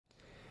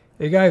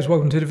Hey guys,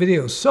 welcome to the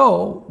video.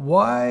 So,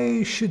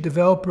 why should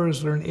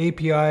developers learn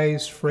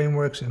APIs,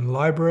 frameworks, and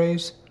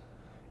libraries?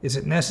 Is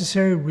it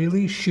necessary,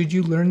 really? Should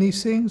you learn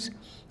these things?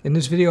 In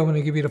this video, I'm going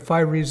to give you the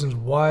 5 reasons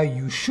why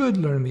you should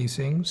learn these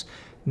things.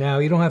 Now,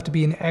 you don't have to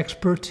be an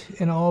expert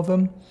in all of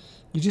them.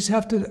 You just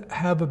have to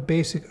have a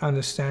basic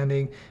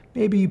understanding.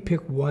 Maybe you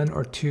pick 1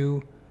 or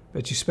 2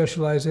 that you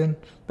specialize in.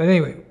 But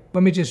anyway,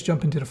 let me just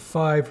jump into the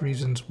 5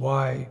 reasons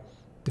why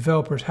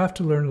developers have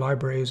to learn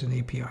libraries and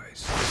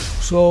APIs.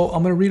 So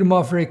I'm going to read them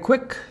off very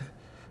quick.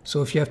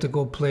 So if you have to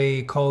go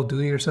play Call of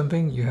Duty or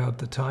something, you have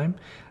the time.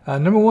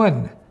 Number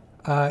 1,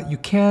 you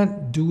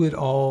can't do it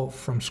all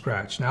from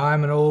scratch. Now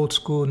I'm an old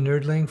school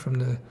nerdling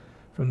from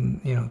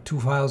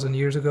 2,000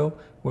 years ago,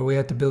 where we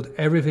had to build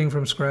everything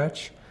from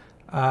scratch.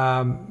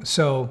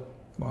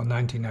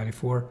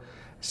 1994.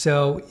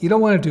 So you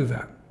don't want to do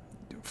that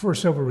for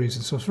several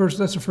reasons. So first,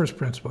 that's the first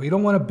principle. You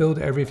don't want to build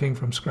everything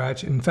from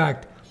scratch. In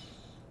fact,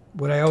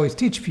 what I always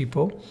teach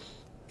people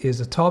is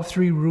the top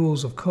 3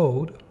 rules of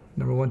code,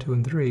 number 1, 2,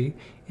 and 3,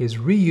 is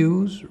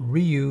reuse,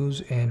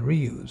 reuse, and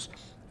reuse.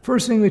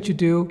 First thing that you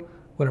do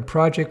when a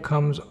project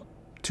comes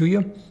to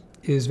you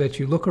is that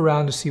you look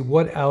around to see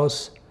what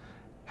else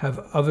have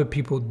other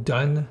people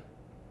done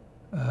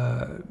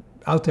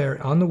out there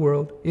in the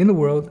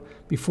world,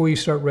 before you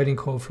start writing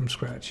code from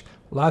scratch.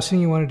 Last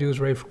thing you want to do is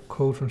write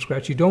code from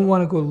scratch. You don't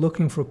want to go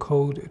looking for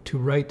code to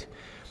write,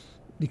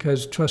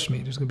 because trust me,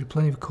 there's going to be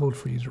plenty of code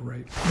for you to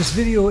write. This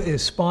video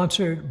is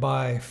sponsored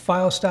by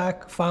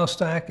FileStack.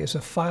 FileStack is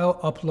a file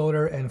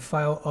uploader and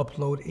file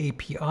upload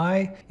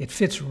API. It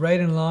fits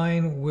right in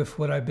line with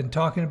what I've been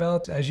talking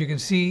about. As you can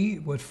see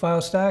with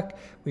FileStack,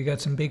 we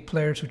got some big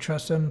players who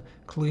trust them,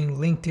 including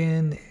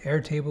LinkedIn,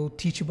 Airtable,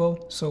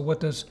 Teachable. So what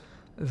does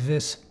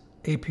this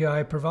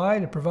API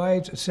provide? It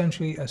provides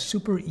essentially a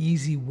super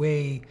easy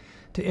way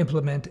to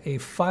implement a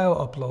file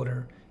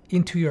uploader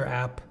into your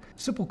app.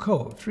 Simple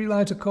code, 3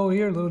 lines of code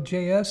here, a little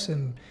JS,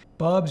 and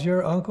Bob's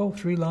your uncle,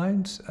 3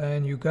 lines,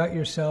 and you got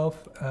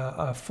yourself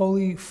a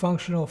fully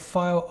functional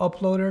file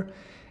uploader,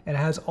 and it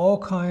has all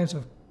kinds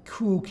of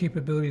cool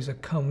capabilities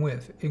that come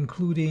with,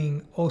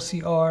 including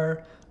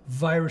OCR,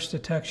 virus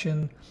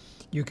detection.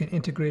 You can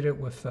integrate it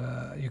with,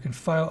 you can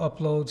file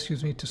upload,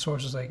 to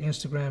sources like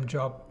Instagram,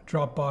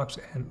 Dropbox,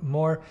 and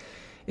more.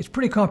 It's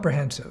pretty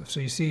comprehensive. So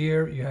you see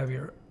here, you have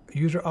your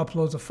user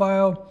uploads a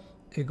file,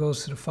 it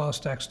goes to the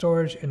FileStack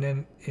storage, and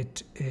then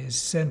it is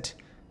sent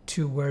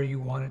to where you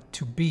want it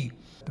to be.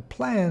 The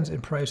plans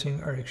and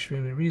pricing are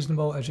extremely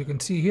reasonable. As you can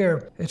see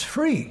here, it's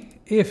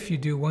free if you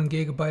do 1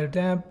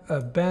 gigabyte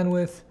of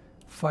bandwidth,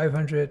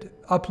 500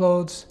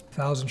 uploads,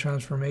 1,000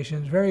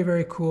 transformations. Very,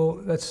 very cool.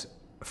 That's,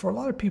 for a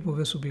lot of people,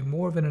 this will be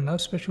more than enough,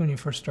 especially when you're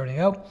first starting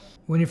out.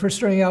 When you're first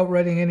starting out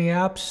writing any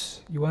apps,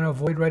 you want to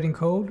avoid writing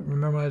code.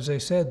 Remember, as I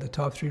said, the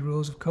top 3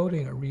 rules of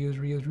coding are reuse,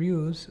 reuse,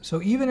 reuse.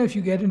 So even if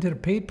you get into the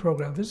paid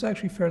program, this is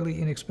actually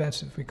fairly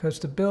inexpensive, because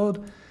to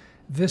build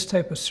this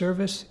type of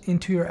service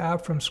into your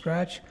app from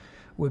scratch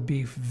would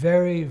be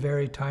very,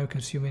 very time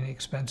consuming and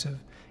expensive.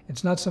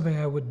 It's not something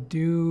I would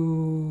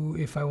do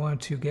if I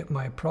wanted to get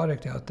my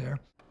product out there.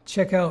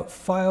 Check out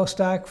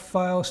FileStack.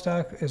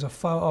 FileStack is a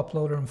file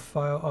uploader and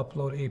file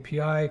upload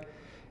API.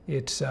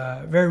 It's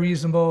very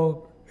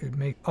reasonable. It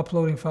makes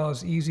uploading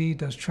files easy,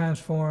 does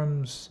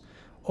transforms,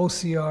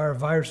 OCR,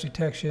 virus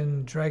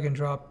detection, drag and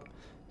drop.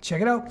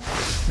 Check it out.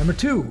 Number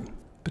 2,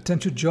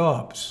 potential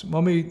jobs.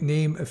 Let me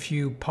name a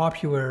few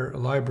popular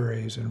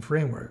libraries and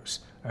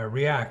frameworks.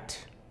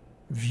 React,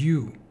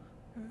 Vue,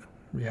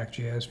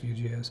 React.js,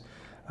 Vue.js,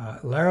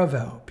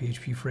 Laravel,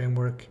 PHP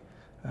framework.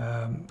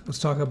 Let's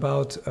talk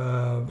about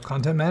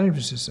content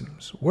management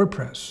systems,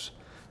 WordPress,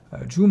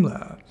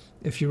 Joomla.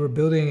 If you were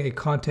building a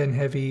content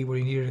heavy where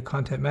you needed a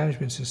content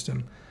management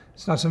system,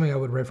 it's not something I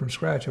would write from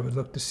scratch. I would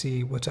look to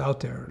see what's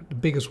out there. The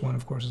biggest one,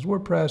 of course, is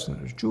WordPress, and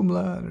there's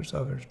Joomla, and there's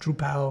others,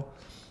 Drupal.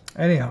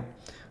 Anyhow,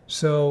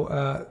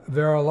 so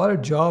there are a lot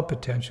of job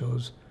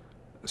potentials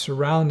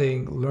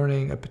surrounding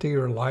learning a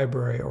particular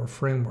library or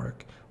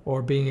framework,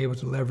 or being able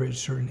to leverage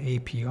certain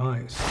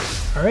APIs.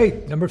 All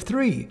right, number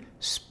 3,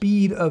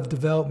 speed of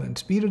development.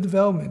 Speed of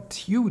development,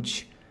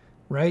 huge,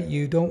 right?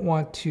 You don't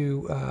want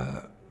to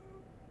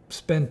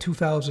spend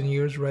 2,000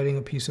 years writing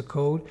a piece of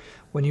code.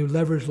 When you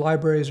leverage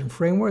libraries and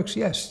frameworks,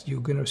 yes,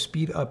 you're going to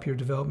speed up your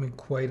development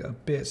quite a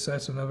bit. So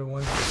that's another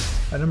one.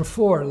 Number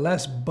 4,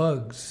 less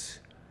bugs.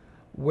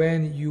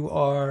 When you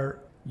are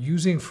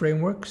using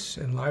frameworks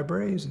and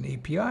libraries and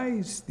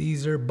APIs,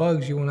 these are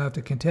bugs you won't have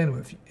to contend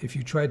with. If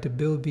you tried to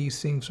build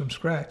these things from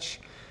scratch,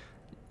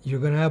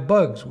 you're going to have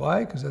bugs.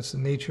 Why? Because that's the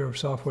nature of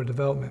software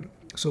development.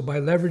 So by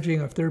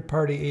leveraging a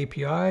third-party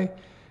API,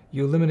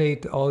 you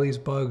eliminate all these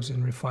bugs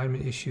and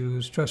refinement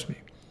issues. Trust me,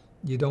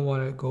 you don't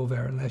want to go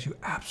there unless you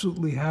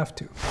absolutely have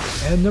to.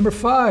 And number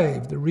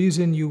 5, the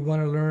reason you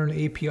want to learn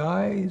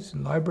APIs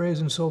and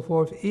libraries and so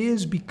forth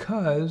is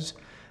because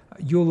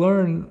you'll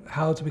learn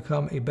how to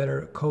become a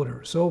better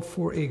coder. So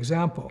for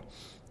example,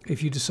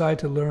 if you decide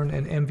to learn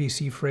an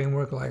MVC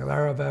framework like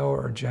Laravel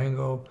or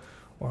Django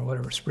or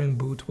whatever, Spring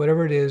Boot,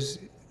 whatever it is,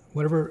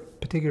 whatever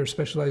particular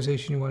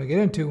specialization you want to get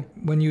into,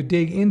 when you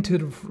dig into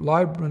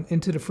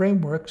the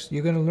frameworks,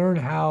 you're going to learn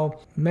how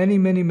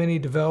many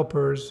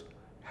developers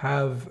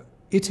have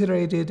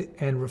iterated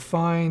and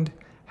refined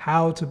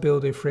how to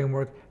build a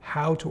framework,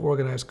 how to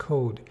organize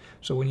code.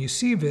 So when you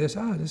see this,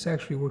 this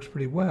actually works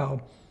pretty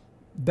well,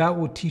 that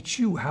will teach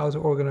you how to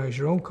organize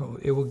your own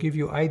code. It will give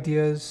you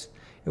ideas.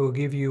 It will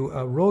give you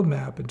a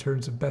roadmap in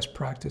terms of best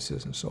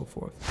practices and so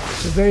forth.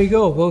 So there you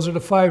go. Those are the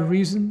 5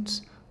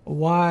 reasons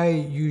why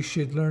you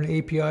should learn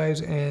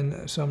APIs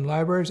and some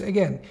libraries.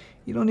 Again,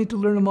 you don't need to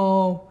learn them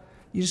all.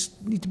 You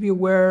just need to be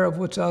aware of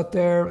what's out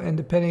there, and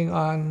depending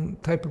on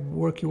the type of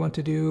work you want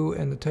to do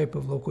and the type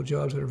of local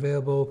jobs that are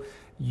available,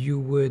 you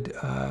would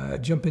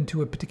jump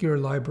into a particular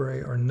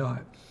library or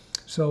not.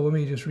 So let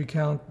me just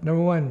recount.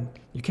 Number 1,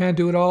 you can't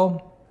do it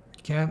all.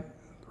 You can't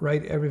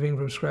write everything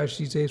from scratch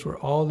these days. We're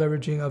all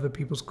leveraging other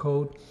people's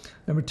code.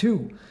 Number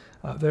 2,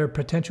 there are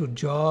potential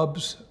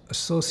jobs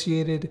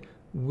associated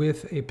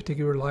with a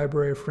particular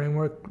library or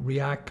framework.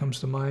 React comes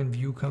to mind,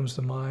 Vue comes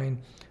to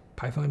mind,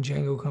 Python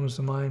Django comes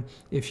to mind.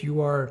 If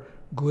you are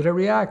good at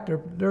React,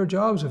 there are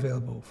jobs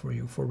available for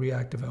you for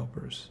React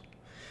developers.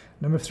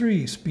 Number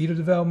 3, speed of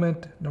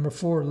development. Number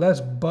 4,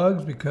 less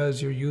bugs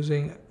because you're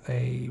using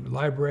a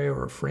library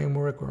or a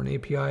framework or an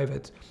API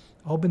that's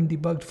all been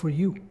debugged for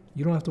you.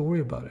 You don't have to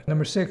worry about it.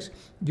 Number 6,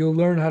 you'll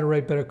learn how to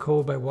write better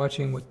code by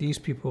watching what these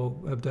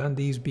people have done,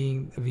 these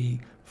being the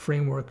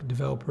framework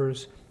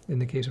developers in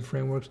the case of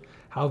frameworks,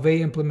 how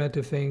they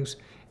implemented things.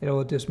 It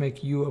will just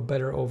make you a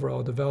better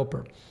overall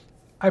developer.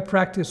 I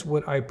practice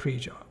what I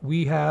preach.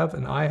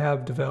 I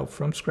have developed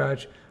from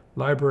scratch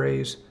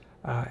libraries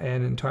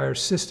and entire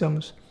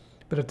systems,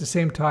 but at the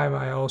same time,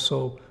 I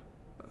also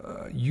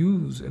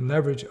use and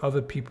leverage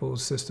other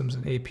people's systems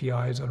and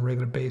APIs on a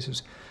regular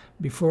basis.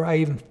 Before I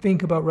even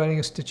think about writing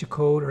a stitch of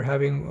code or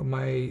having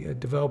my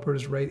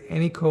developers write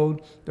any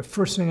code, the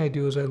first thing I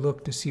do is I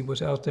look to see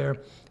what's out there.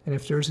 And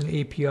if there's an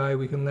API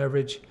we can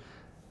leverage,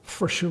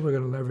 for sure we're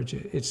going to leverage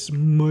it. It's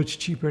much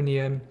cheaper in the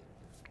end.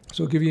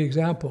 So I'll give you an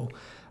example.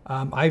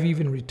 I've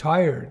even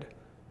retired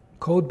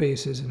code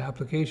bases and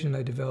applications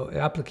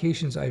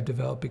I've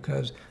developed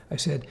because I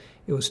said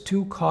it was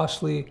too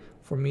costly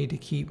for me to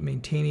keep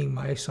maintaining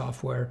my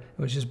software.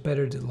 It was just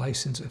better to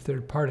license a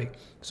third party.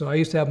 So I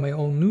used to have my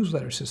own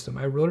newsletter system.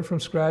 I wrote it from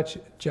scratch,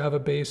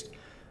 Java-based,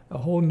 a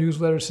whole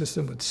newsletter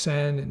system with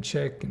send and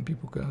check, and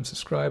people could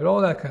unsubscribe, and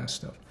all that kind of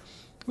stuff.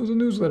 It was a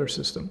newsletter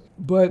system.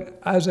 But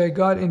as I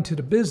got into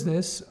the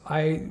business,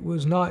 I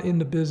was not in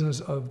the business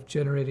of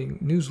generating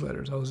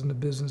newsletters. I was in the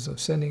business of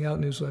sending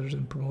out newsletters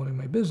and promoting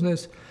my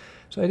business.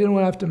 So I didn't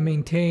want to have to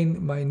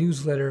maintain my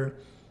newsletter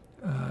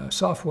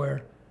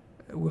software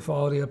with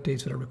all the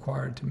updates that are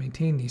required to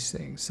maintain these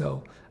things.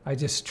 So I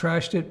just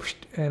trashed it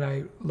and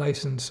I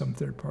licensed some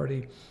third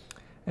party.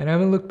 And I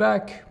haven't looked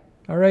back.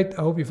 All right,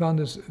 I hope you found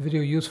this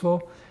video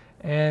useful.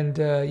 And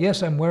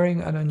yes, I'm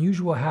wearing an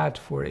unusual hat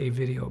for a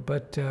video,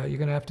 but you're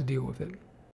going to have to deal with it.